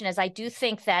observation is I do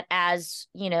think that as,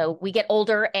 we get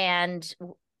older and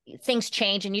things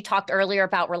change, and you talked earlier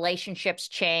about relationships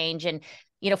change. And,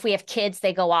 if we have kids,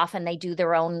 they go off and they do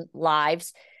their own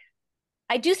lives.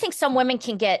 I do think some women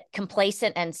can get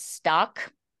complacent and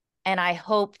stuck. And I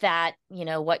hope that,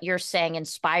 what you're saying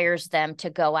inspires them to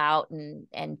go out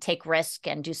and take risk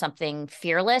and do something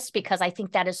fearless, because I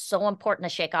think that is so important to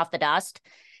shake off the dust.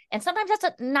 And sometimes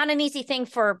that's not an easy thing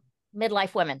for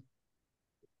midlife women.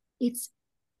 It's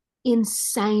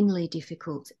insanely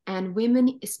difficult. And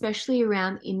women, especially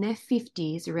around in their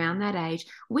 50s, around that age,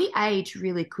 we age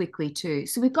really quickly too.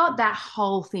 So we've got that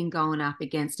whole thing going up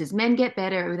against us. Men get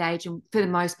better with age, and for the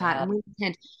most part, and we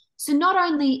tend. So not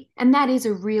only, and that is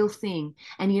a real thing,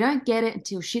 and you don't get it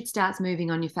until shit starts moving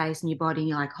on your face and your body, and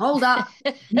you're like, hold up.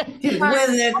 Dude, where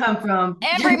did it come from?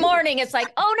 Every morning it's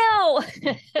like, oh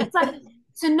no. It's like,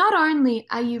 so not only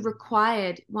are you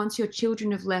required, once your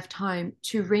children have left home,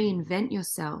 to reinvent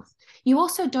yourself, you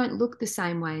also don't look the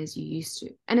same way as you used to.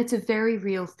 And it's a very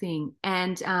real thing.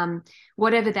 And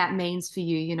whatever that means for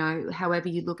you, however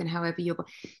you look and however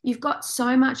you've got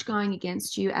so much going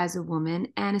against you as a woman.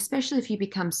 And especially if you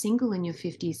become single in your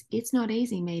 50s, it's not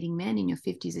easy meeting men in your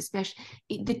 50s, especially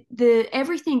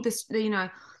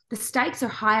the stakes are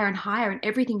higher and higher, and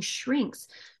everything shrinks.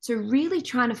 So really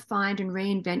trying to find and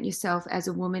reinvent yourself as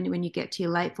a woman when you get to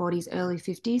your late 40s, early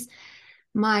 50s,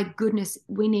 my goodness,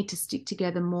 we need to stick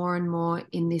together more and more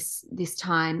in this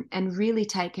time, and really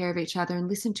take care of each other and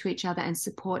listen to each other and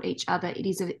support each other. It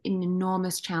is an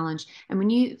enormous challenge. And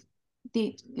when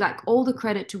all the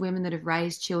credit to women that have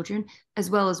raised children as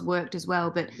well as worked as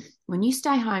well. But when you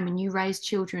stay home and you raise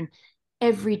children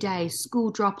every day,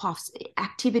 school drop-offs,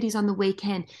 activities on the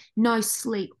weekend, no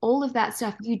sleep, all of that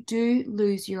stuff, you do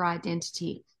lose your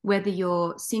identity, whether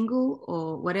you're single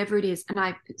or whatever it is. And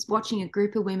I was watching a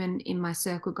group of women in my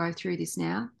circle go through this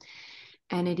now,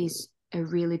 and it is a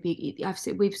really big,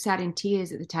 we've sat in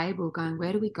tears at the table going,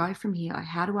 where do we go from here?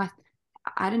 How do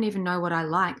I don't even know what I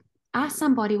like. Ask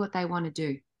somebody what they want to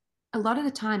do. A lot of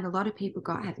the time, a lot of people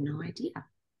go, I have no idea.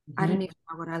 I don't even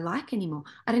know what I like anymore.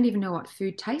 I don't even know what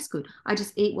food tastes good. I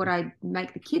just eat what I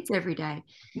make the kids every day.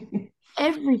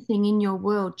 Everything in your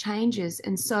world changes.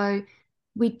 And so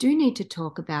we do need to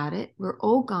talk about it. We're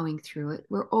all going through it.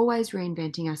 We're always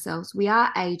reinventing ourselves. We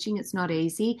are aging. It's not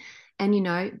easy. And,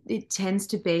 it tends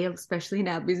to be, especially in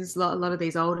our business, a lot of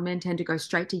these older men tend to go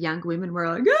straight to younger women.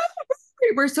 We're like,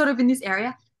 we're sort of in this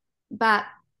area. But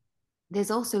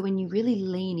there's also, when you really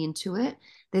lean into it,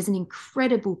 there's an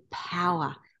incredible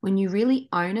power. When you really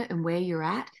own it and where you're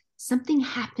at, something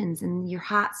happens and your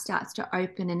heart starts to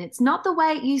open, and it's not the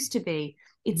way it used to be.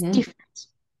 It's different.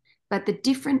 But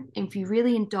if you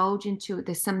really indulge into it,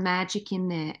 there's some magic in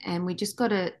there, and we just got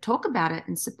to talk about it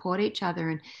and support each other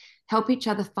and help each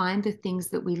other find the things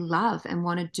that we love and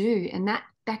want to do. And that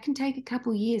can take a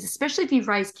couple of years, especially if you've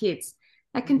raised kids.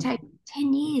 That can take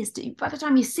 10 years. By the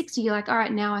time you're 60, you're like, all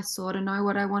right, now I sort of know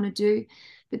what I want to do.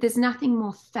 But there's nothing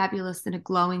more fabulous than a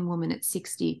glowing woman at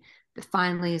 60 that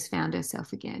finally has found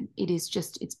herself again. It is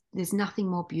just, there's nothing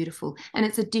more beautiful. And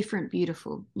it's a different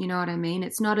beautiful. You know what I mean?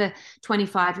 It's not a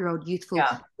 25-year-old youthful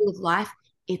full of life.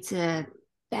 It's a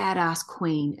badass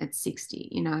queen at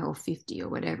 60, or 50 or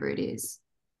whatever it is.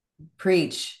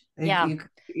 Preach. Yeah.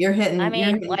 You're hitting,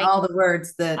 all the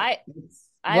words that I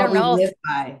don't know. live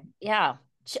by. Yeah.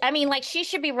 I mean, like she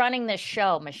should be running this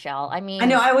show, Michelle. I I know.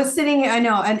 mean, I was sitting here. I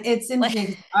know, and it's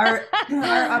interesting because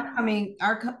our upcoming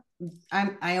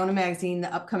I own a magazine.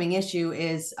 The upcoming issue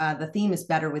is the theme is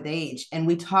better with age, and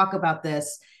we talk about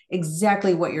this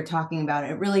exactly what you're talking about.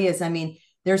 It really is. I mean,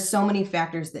 there's so many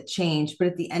factors that change, but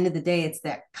at the end of the day, it's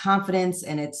that confidence,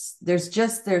 and there's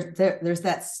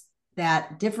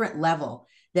that different level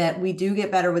that we do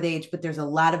get better with age, but there's a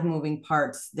lot of moving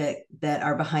parts that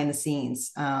are behind the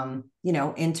scenes,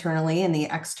 internally and the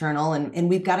external, and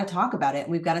we've got to talk about it,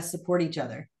 and we've got to support each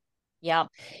other. yeah.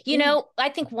 I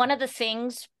think one of the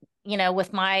things,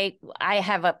 I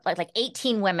have like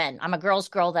 18 women. I'm a girl's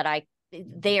girl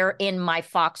they're in my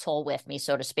foxhole with me,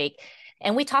 so to speak.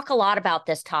 And we talk a lot about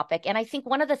this topic. And I think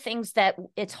one of the things that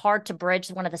it's hard to bridge,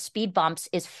 one of the speed bumps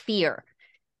is fear.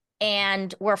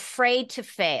 And we're afraid to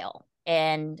fail.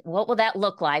 And what will that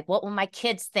look like? What will my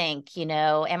kids think?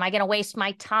 Am I going to waste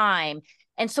my time?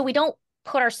 And so we don't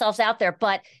put ourselves out there.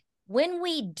 But when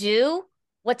we do,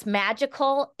 what's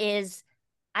magical is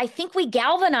I think we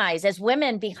galvanize as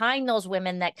women behind those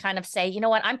women that kind of say, you know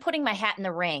what, I'm putting my hat in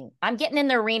the ring. I'm getting in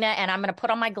the arena and I'm going to put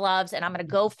on my gloves and I'm going to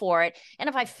go for it. And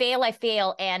if I fail, I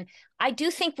fail. And I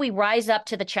do think we rise up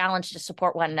to the challenge to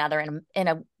support one another in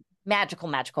a magical,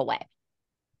 magical way.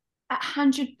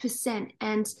 100%.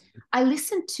 And I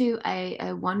listened to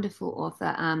a wonderful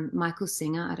author, Michael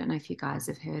Singer. I don't know if you guys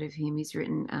have heard of him. He's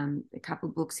written a couple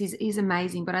of books. He's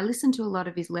amazing, but I listened to a lot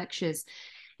of his lectures,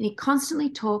 and he constantly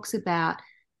talks about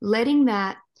letting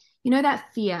that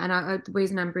fear. And the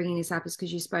reason I'm bringing this up is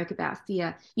because you spoke about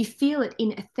fear. You feel it in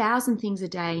 1,000 things a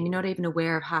day, and you're not even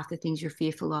aware of half the things you're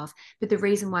fearful of. But the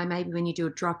reason why, maybe when you do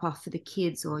a drop off for the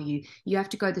kids, or you have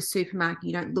to go to the supermarket,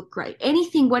 you don't look great,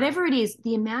 anything, whatever it is,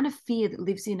 the amount of fear that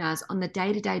lives in us on the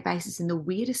day-to-day basis in the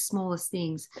weirdest, smallest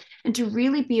things, and to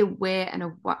really be aware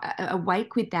and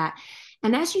awake with that.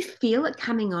 And as you feel it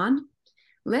coming on,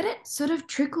 let it sort of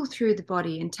trickle through the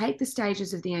body and take the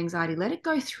stages of the anxiety. Let it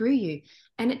go through you.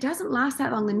 And it doesn't last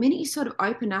that long. The minute you sort of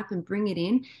open up and bring it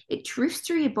in, it drifts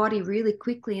through your body really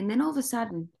quickly. And then all of a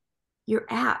sudden, you're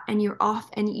out and you're off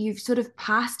and you've sort of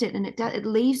passed it, and it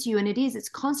leaves you. And it's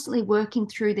constantly working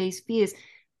through these fears. It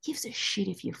gives a shit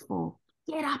if you fall.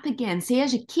 Get up again. See,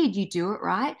 as a kid, you do it,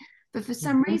 right? But for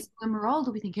some reason, when we're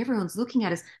older, we think everyone's looking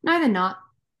at us. No, they're not.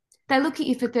 They look at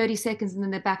you for 30 seconds and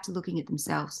then they're back to looking at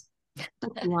themselves.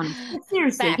 Let's be honest.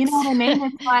 Seriously, Facts. you know what I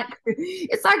mean?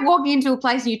 It's like walking into a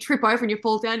place and you trip over and you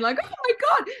fall down. You're like, oh my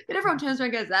God. But everyone turns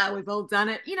around and goes, we've all done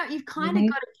it. You've kind of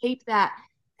got to keep that.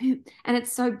 And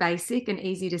it's so basic and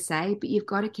easy to say, but you've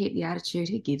got to keep the attitude.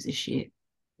 Who gives a shit?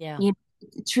 Yeah.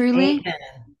 Truly.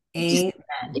 Amen.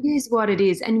 It is what it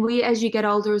is. And as you get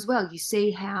older as well, you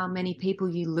see how many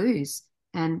people you lose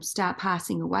and start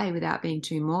passing away without being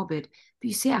too morbid. But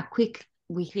you see how quick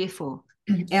we're here for.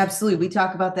 Absolutely. We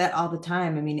talk about that all the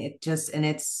time. I mean, it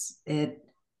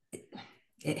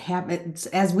happens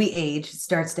as we age, it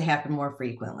starts to happen more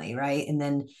frequently. Right. And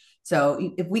then,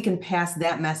 so if we can pass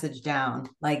that message down,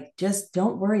 like, just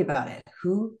don't worry about it.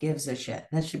 Who gives a shit?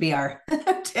 That should be our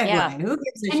tagline. Yeah. Who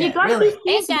gives a and shit? Really?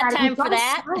 Ain't got time for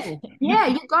that. Yeah.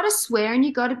 You've got to swear and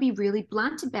you've got to be really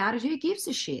blunt about it. Who gives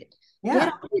a shit? Yeah.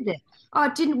 Get on with it. Oh,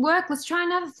 it didn't work. Let's try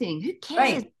another thing. Who cares?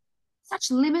 Right. Such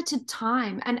limited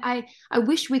time. And I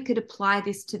wish we could apply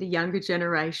this to the younger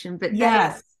generation, but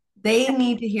yes, they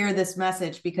need to hear this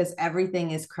message, because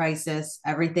everything is crisis.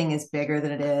 Everything is bigger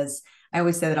than it is. I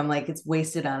always say that, I'm like, it's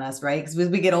wasted on us, right? Because as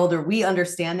we get older, we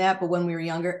understand that. But when we were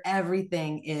younger,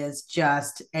 everything is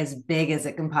just as big as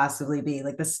it can possibly be.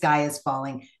 Like the sky is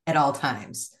falling at all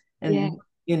times. And,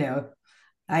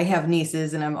 I have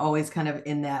nieces and I'm always kind of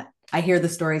in that. I hear the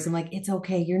stories. I'm like, it's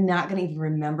okay. You're not going to even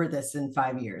remember this in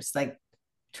 5 years. Like,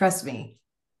 trust me.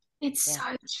 It's so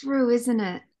true, isn't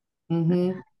it?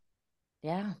 Mm-hmm.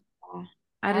 Yeah.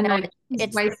 I don't know.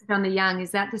 It's wasted on the young.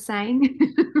 Is that the saying?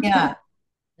 Yeah.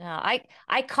 No, I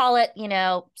call it,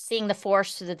 seeing the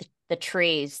forest through the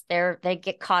trees. They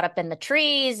get caught up in the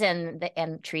trees, and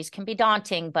trees can be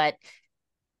daunting, but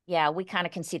yeah, we kind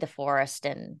of can see the forest.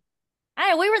 And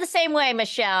we were the same way,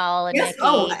 Michelle and Yes. Nicky.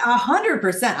 Oh,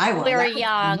 100%. I was. We were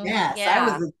young. Yes. Yeah.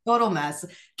 I was a total mess.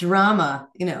 Drama,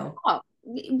 Oh,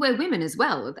 we're women as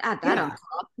well. Add that on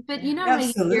top. But you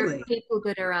hear people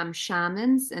that are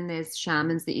shamans, and there's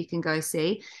shamans that you can go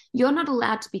see. You're not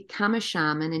allowed to become a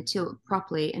shaman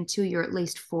until you're at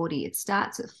least 40. It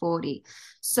starts at 40.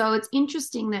 So it's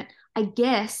interesting that, I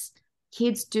guess,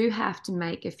 kids do have to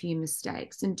make a few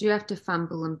mistakes and do have to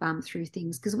fumble and bump through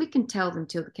things, because we can tell them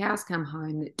till the cows come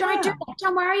home that don't do that,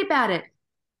 don't worry about it.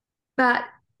 But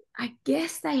I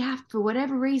guess they have, for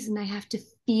whatever reason, they have to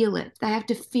feel it. They have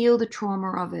to feel the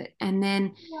trauma of it. And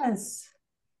then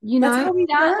You know, that's how we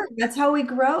learn. That's how we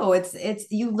grow.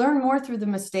 It's you learn more through the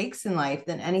mistakes in life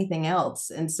than anything else.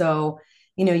 And so,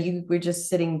 we're just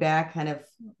sitting back kind of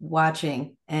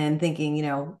watching and thinking,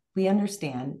 we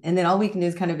understand. And then all we can do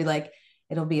is kind of be like,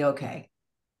 it'll be okay.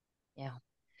 Yeah.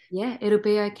 Yeah, it'll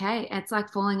be okay. It's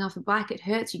like falling off a bike. It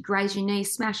hurts. You graze your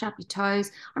knees, smash up your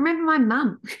toes. I remember my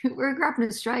mum, we grew up in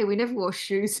Australia. We never wore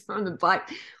shoes on the bike.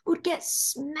 Would get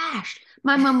smashed.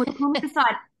 My mum would come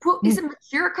aside, is it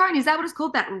Mercurocone? Is that what it's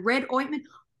called? That red ointment?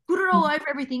 Put it all over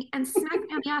everything and smack me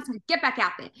on the ass and get back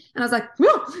out there. And I was like,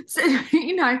 whoa. So,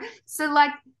 so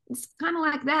like, it's kind of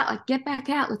like that. Like, get back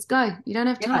out. Let's go. You don't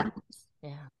have time.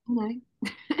 Yeah.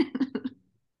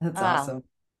 That's awesome.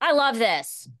 I love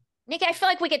this. Nicky, I feel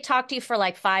like we could talk to you for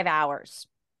like 5 hours.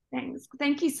 Thanks.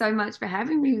 Thank you so much for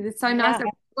having me. It's so nice. I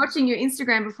was watching your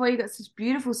Instagram before. You got such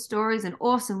beautiful stories and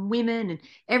awesome women, and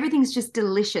everything's just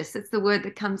delicious. That's the word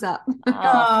that comes up.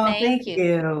 Oh, thank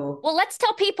you. Well, let's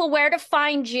tell people where to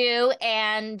find you,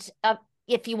 and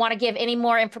if you want to give any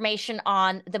more information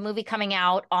on the movie coming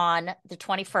out on the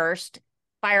 21st,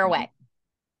 fire away.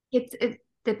 It's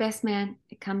The Best Man.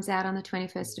 It comes out on the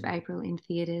 21st of April in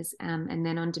theaters, and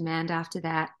then on demand after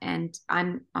that. And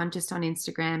I'm just on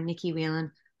Instagram, Nicky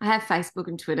Whelan. I have Facebook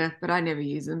and Twitter, but I never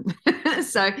use them.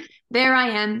 So there I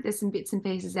am. There's some bits and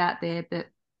pieces out there, but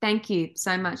thank you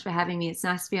so much for having me. It's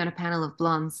nice to be on a panel of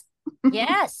blondes.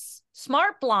 Yes,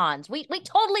 smart blondes. We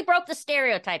totally broke the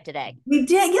stereotype today. We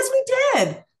did. Yes, we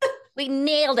did. We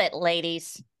nailed it,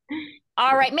 ladies.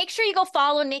 All right. Make sure you go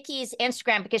follow Nicky's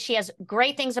Instagram because she has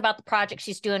great things about the project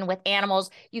she's doing with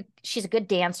animals. She's a good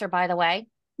dancer, by the way.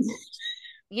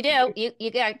 You do.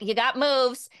 You got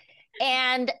moves.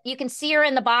 And you can see her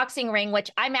in the boxing ring,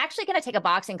 which I'm actually going to take a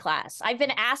boxing class. I've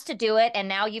been asked to do it, and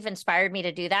now you've inspired me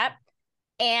to do that.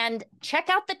 And check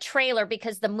out the trailer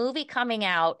because the movie coming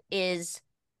out is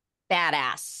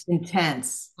badass.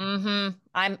 Intense.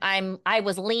 I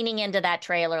was leaning into that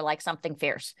trailer like something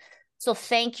fierce. So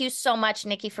thank you so much,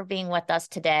 Nicky, for being with us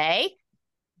today.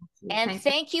 And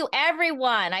thank you,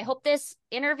 everyone. I hope this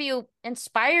interview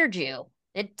inspired you.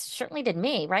 It certainly did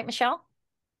me, right, Michelle?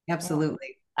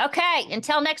 Absolutely. Okay,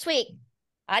 until next week.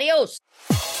 Adios.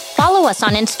 Follow us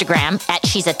on Instagram at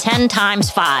She's a 10 times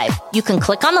 5. You can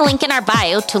click on the link in our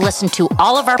bio to listen to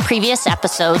all of our previous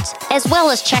episodes, as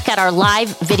well as check out our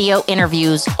live video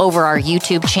interviews over our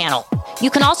YouTube channel.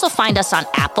 You can also find us on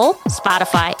Apple,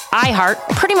 Spotify, iHeart,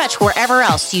 pretty much wherever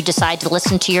else you decide to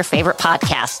listen to your favorite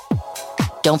podcast.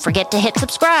 Don't forget to hit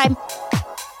subscribe.